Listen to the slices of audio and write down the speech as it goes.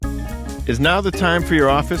Is now the time for your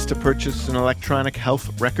office to purchase an electronic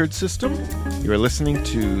health record system? You are listening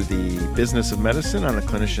to the Business of Medicine on the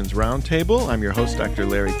Clinicians Roundtable. I'm your host, Dr.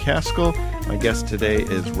 Larry Caskell. My guest today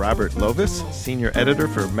is Robert Lovis, Senior Editor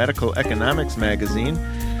for Medical Economics magazine.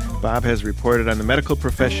 Bob has reported on the medical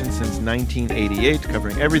profession since 1988,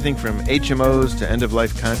 covering everything from HMOs to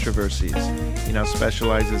end-of-life controversies. He now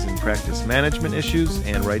specializes in practice management issues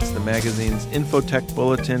and writes the magazine's Infotech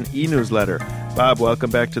Bulletin e-newsletter. Bob,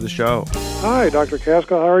 welcome back to the show. Hi, Dr.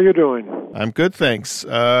 Caskell. How are you doing? I'm good, thanks.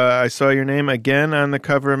 I saw your name again on the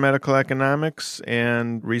cover of Medical Economics,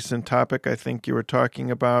 and recent topic I think you were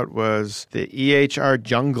talking about was the EHR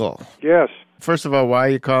jungle. Yes. First of all, why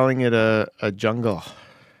are you calling it a jungle?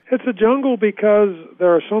 It's a jungle because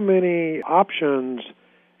there are so many options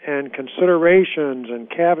and considerations and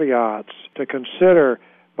caveats to consider.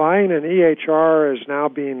 Buying an EHR is now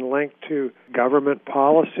being linked to government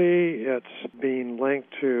policy. It's being linked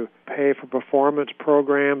to pay-for-performance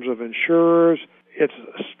programs of insurers. It's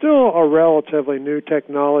still a relatively new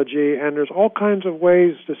technology, and there's all kinds of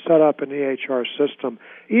ways to set up an EHR system.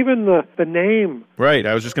 Even the name. Right.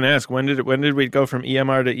 I was just going to ask, when did we go from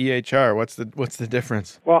EMR to EHR? What's the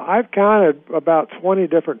difference? Well, I've counted about 20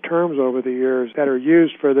 different terms over the years that are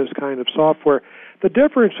used for this kind of software. The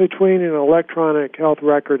difference between an electronic health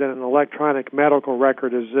record and an electronic medical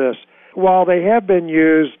record is this. While they have been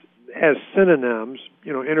used as synonyms,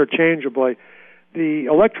 interchangeably, the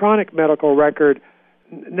electronic medical record,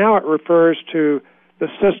 now it refers to the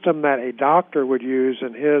system that a doctor would use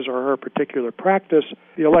in his or her particular practice.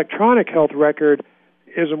 The electronic health record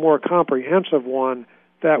is a more comprehensive one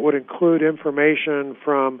that would include information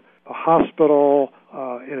from a hospital,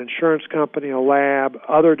 an insurance company, a lab,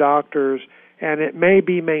 other doctors, and it may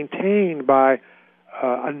be maintained by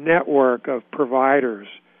a network of providers.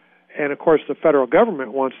 And, of course, the federal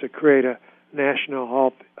government wants to create a National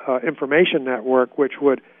Health Information Network, which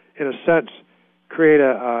would, in a sense, create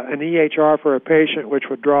an EHR for a patient, which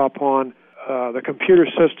would draw upon the computer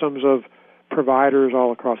systems of providers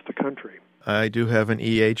all across the country. I do have an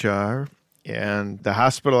EHR, and the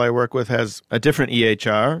hospital I work with has a different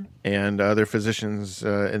EHR, and other physicians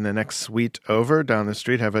in the next suite over down the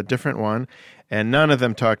street have a different one, and none of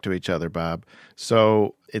them talk to each other, Bob.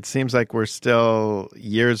 So it seems like we're still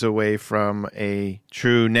years away from a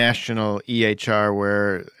true national EHR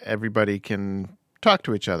where everybody can talk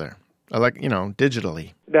to each other,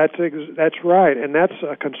 digitally. That's right, and that's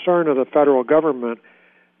a concern of the federal government.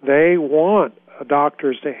 They want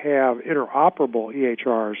doctors to have interoperable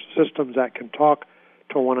EHRs, systems that can talk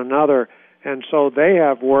to one another, and so they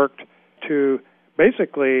have worked to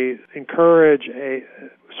basically encourage a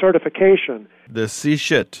certification. The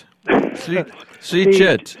C-CHIT.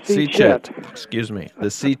 C-CHIT. Excuse me. The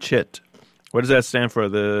C-CHIT. What does that stand for?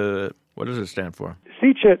 What does it stand for?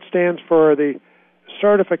 C-CHIT stands for the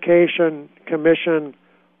Certification Commission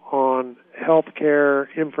on Healthcare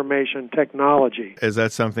Information Technology. Is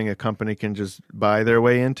that something a company can just buy their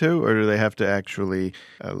way into, or do they have to actually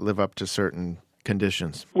live up to certain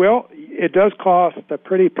conditions? Well, it does cost a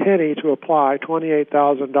pretty penny to apply,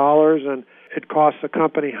 $28,000, and it costs the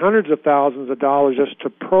company hundreds of thousands of dollars just to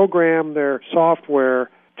program their software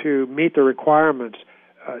to meet the requirements.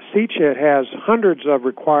 C-CHIT has hundreds of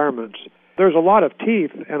requirements. There's a lot of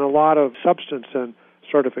teeth and a lot of substance in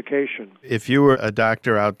certification. If you were a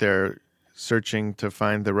doctor out there searching to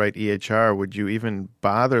find the right EHR, would you even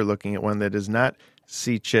bother looking at one that is not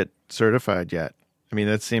C-CHIT certified yet? I mean,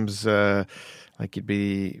 that seems like you'd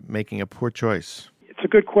be making a poor choice. It's a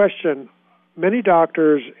good question. Many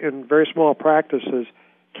doctors in very small practices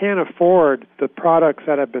can't afford the products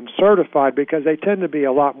that have been certified because they tend to be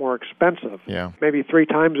a lot more expensive, maybe 3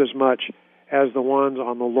 times as much as the ones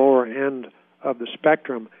on the lower end of the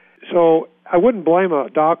spectrum. So I wouldn't blame a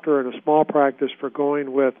doctor in a small practice for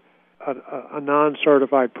going with a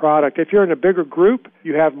non-certified product. If you're in a bigger group,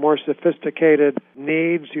 you have more sophisticated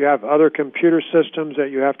needs. You have other computer systems that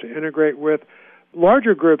you have to integrate with.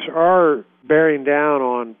 Larger groups are bearing down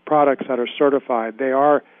on products that are certified. They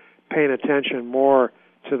are paying attention more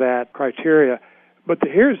to that criteria. But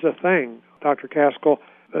here's the thing, Dr. Caskell.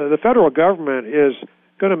 The federal government is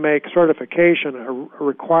going to make certification a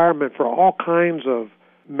requirement for all kinds of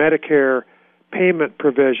Medicare payment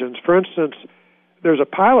provisions. For instance, there's a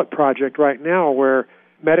pilot project right now where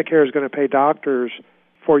Medicare is going to pay doctors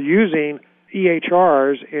for using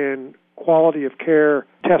EHRs in quality of care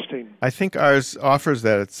testing. I think ours offers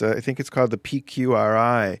that. I think it's called the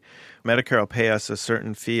PQRI. Medicare will pay us a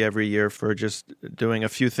certain fee every year for just doing a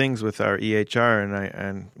few things with our EHR,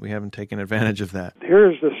 and we haven't taken advantage of that.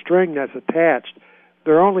 Here's the string that's attached.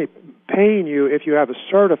 They're only paying you if you have a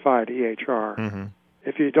certified EHR. Mm-hmm.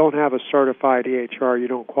 If you don't have a certified EHR, you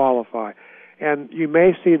don't qualify. And you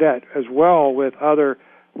may see that as well with other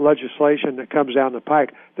legislation that comes down the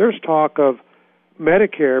pike. There's talk of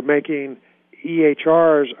Medicare making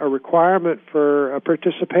EHRs a requirement for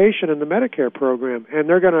participation in the Medicare program, and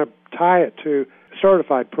they're going to tie it to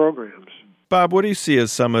certified programs. Bob, what do you see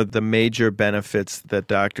as some of the major benefits that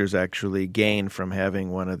doctors actually gain from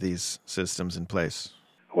having one of these systems in place?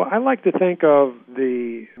 Well, I like to think of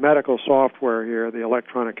the medical software here, the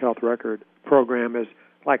electronic health record program, as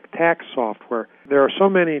like tax software. There are so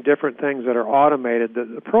many different things that are automated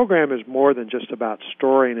that the program is more than just about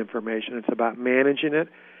storing information. It's about managing it,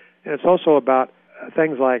 and it's also about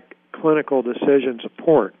things like clinical decision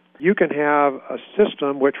support. You can have a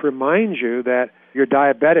system which reminds you that your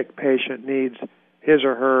diabetic patient needs his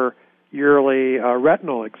or her yearly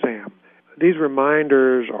retinal exam. These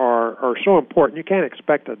reminders are so important. You can't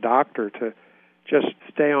expect a doctor to just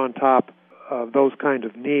stay on top of those kind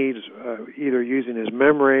of needs, either using his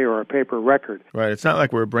memory or a paper record. Right. It's not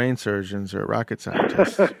like we're brain surgeons or rocket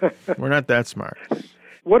scientists. We're not that smart.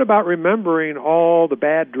 What about remembering all the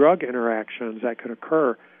bad drug interactions that could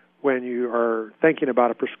occur when you are thinking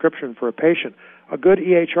about a prescription for a patient? A good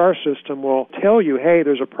EHR system will tell you, hey,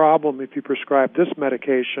 there's a problem if you prescribe this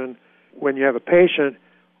medication when you have a patient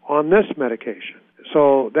on this medication.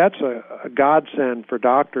 So that's a godsend for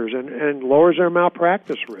doctors and lowers their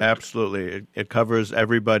malpractice risk. Absolutely. It covers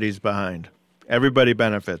everybody's behind. Everybody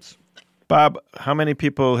benefits. Bob, how many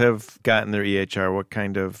people have gotten their EHR? What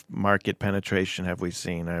kind of market penetration have we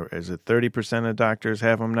seen? Is it 30% of doctors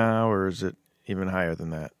have them now, or is it even higher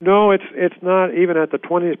than that? No, it's not even at the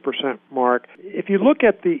 20% mark. If you look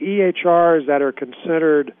at the EHRs that are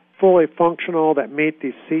considered fully functional, that meet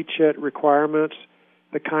the CCHIT requirements,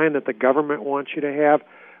 the kind that the government wants you to have,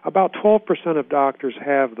 about 12% of doctors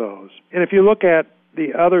have those. And if you look at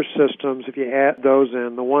the other systems, if you add those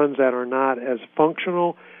in, the ones that are not as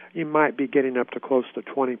functional, you might be getting up to close to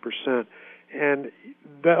 20%. And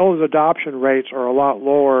those adoption rates are a lot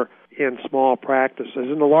lower in small practices.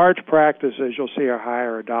 In the large practices, you'll see a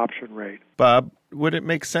higher adoption rate. Bob, would it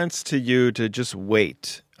make sense to you to just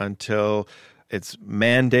wait until it's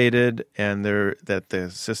mandated and that the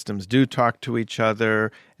systems do talk to each other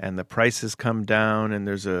and the prices come down and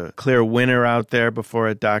there's a clear winner out there before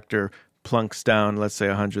a doctor plunks down, let's say,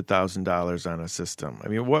 $100,000 on a system? I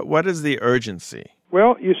mean, what is the urgency?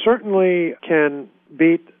 Well, you certainly can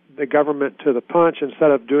beat the government to the punch.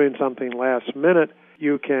 Instead of doing something last minute,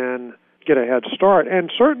 you can get a head start. And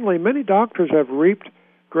certainly many doctors have reaped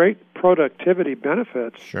great productivity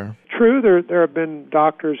benefits. Sure. True, there have been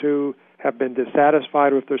doctors who have been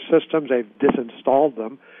dissatisfied with their systems. They've disinstalled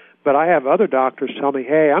them. But I have other doctors tell me,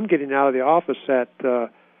 hey, I'm getting out of the office at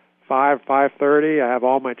 5:30. I have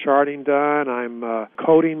all my charting done. I'm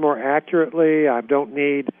coding more accurately. I don't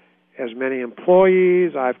need as many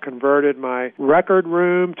employees. I've converted my record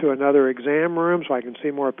room to another exam room so I can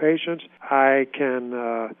see more patients. I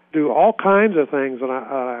can do all kinds of things that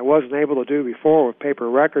I wasn't able to do before with paper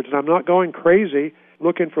records, and I'm not going crazy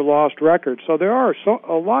looking for lost records. So there are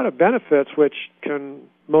a lot of benefits which can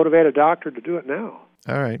motivate a doctor to do it now.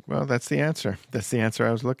 All right. Well, that's the answer. That's the answer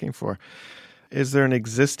I was looking for. Is there an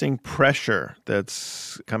existing pressure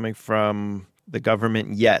that's coming from the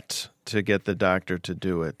government yet to get the doctor to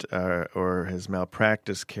do it, or his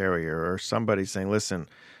malpractice carrier, or somebody saying, listen,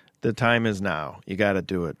 the time is now. You got to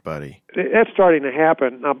do it, buddy? That's starting to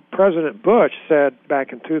happen. Now, President Bush said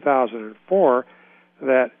back in 2004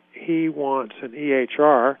 that he wants an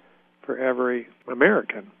EHR for every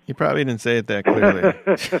American. He probably didn't say it that clearly.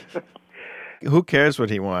 Who cares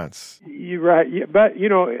what he wants? You're right. But,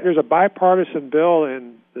 there's a bipartisan bill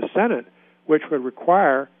in the Senate which would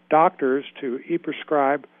require doctors to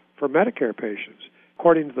e-prescribe for Medicare patients.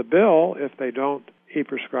 According to the bill, if they don't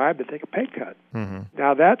e-prescribe, they take a pay cut. Mm-hmm.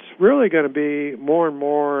 Now, that's really going to be more and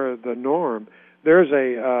more the norm. There's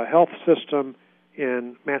a health system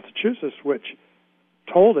in Massachusetts which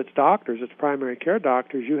told its doctors, its primary care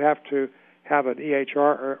doctors, you have to have an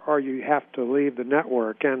EHR or you have to leave the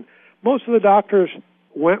network. And most of the doctors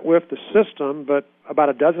went with the system, but about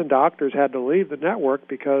a dozen doctors had to leave the network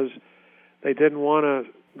because they didn't want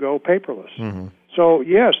to go paperless. Mm-hmm. So,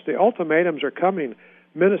 yes, the ultimatums are coming.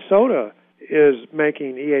 Minnesota is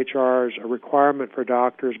making EHRs a requirement for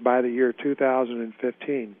doctors by the year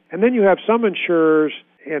 2015. And then you have some insurers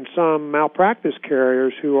and some malpractice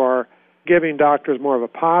carriers who are giving doctors more of a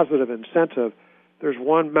positive incentive. There's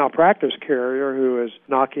one malpractice carrier who is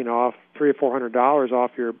knocking off $300 or $400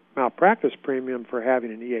 off your malpractice premium for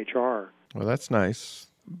having an EHR. Well, that's nice.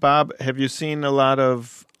 Bob, have you seen a lot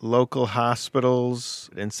of local hospitals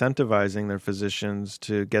incentivizing their physicians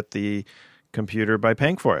to get the computer by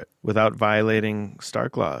paying for it without violating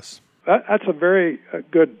Stark laws? That's a very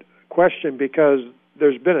good question, because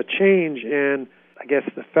there's been a change in, I guess,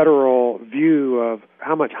 the federal view of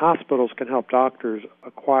how much hospitals can help doctors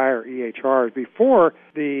acquire EHRs. Before,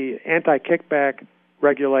 the anti-kickback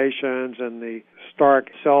regulations and the Stark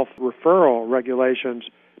self-referral regulations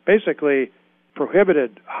basically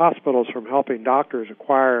prohibited hospitals from helping doctors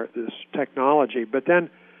acquire this technology. But then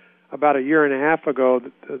about a year and a half ago,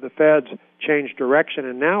 the feds changed direction,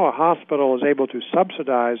 and now a hospital is able to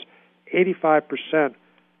subsidize 85%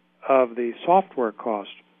 of the software cost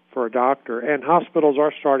for a doctor, and hospitals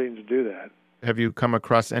are starting to do that. Have you come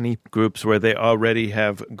across any groups where they already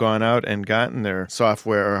have gone out and gotten their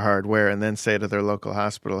software or hardware and then say to their local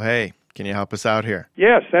hospital, hey, can you help us out here?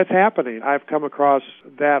 Yes, that's happening. I've come across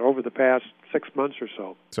that over the past 6 months or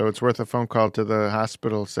so. So it's worth a phone call to the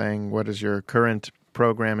hospital saying, what is your current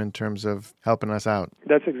program in terms of helping us out?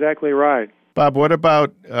 That's exactly right. Bob, what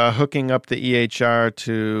about hooking up the EHR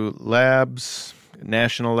to labs,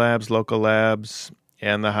 national labs, local labs,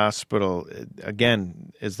 and the hospital?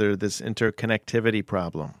 Again, is there this interconnectivity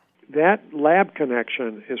problem? That lab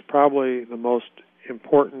connection is probably the most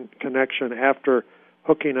important connection after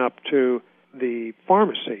hooking up to the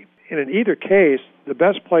pharmacy. And in either case, the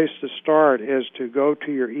best place to start is to go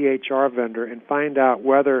to your EHR vendor and find out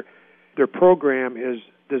whether their program is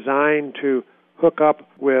designed to hook up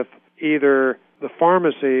with either the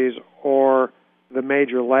pharmacies or the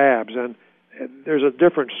major labs. And there's a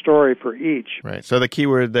different story for each. Right. So the key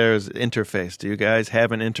word there is interface. Do you guys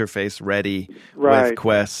have an interface ready with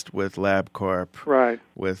Quest, with LabCorp,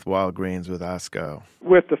 with Walgreens, with Osco?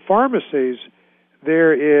 With the pharmacies,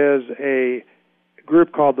 there is a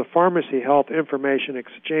group called the Pharmacy Health Information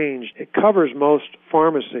Exchange. It covers most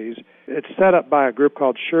pharmacies. It's set up by a group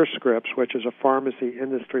called SureScripts, which is a pharmacy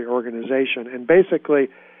industry organization. And basically,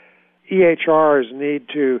 EHRs need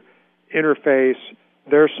to interface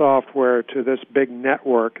their software to this big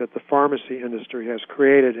network that the pharmacy industry has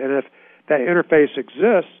created. And if that interface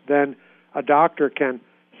exists, then a doctor can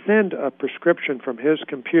send a prescription from his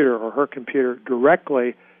computer or her computer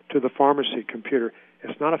directly to the pharmacy computer.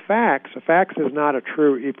 It's not a fax. A fax is not a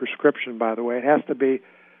true e-prescription, by the way. It has to be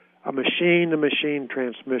a machine-to-machine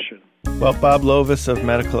transmission. Well, Bob Lovis of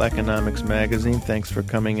Medical Economics Magazine, thanks for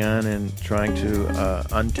coming on and trying to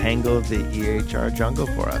untangle the EHR jungle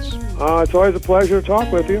for us. It's always a pleasure to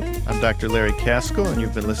talk with you. I'm Dr. Larry Kaskel, and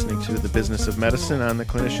you've been listening to The Business of Medicine on the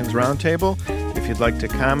Clinicians Roundtable. If you'd like to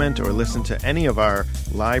comment or listen to any of our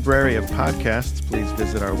library of podcasts, please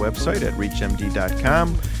visit our website at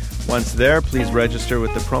reachmd.com. Once there, please register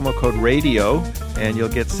with the promo code RADIO, and you'll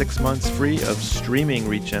get 6 months free of streaming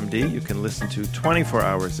ReachMD. You can listen to 24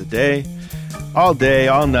 hours a day,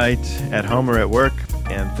 all night, at home or at work.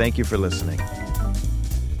 And thank you for listening.